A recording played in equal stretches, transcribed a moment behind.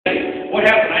What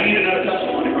happened? I need another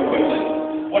testimony real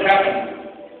quickly. What happened?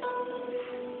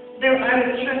 I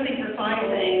was trusting for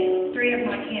 5 things. 3 of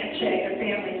them I can't check. They're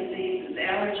family diseases: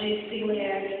 allergies,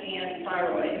 celiac, and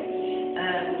thyroid.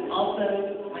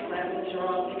 Also, my glasses are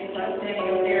off because I was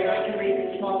standing over there and I could read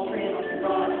the small print on the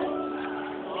rod.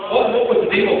 What was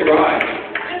the deal with your eyes?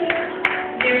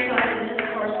 Nearsightedness,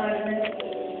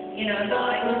 farsightedness. You know, the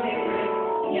eye was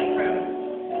different, you know, from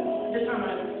just on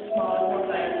a smaller, more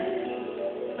glasses.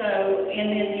 So, and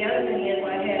then the other thing is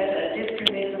I had a disc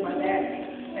removed on my back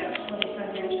about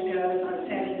 20-some years ago. I was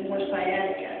having more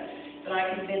sciatica, but I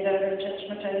can bend over and touch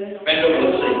my toes. Bend over,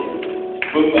 let's see.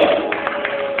 Move up.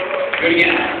 Do it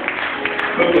again.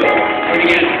 Move up. Do it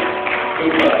again.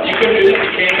 Move up. You couldn't do this,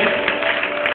 you can.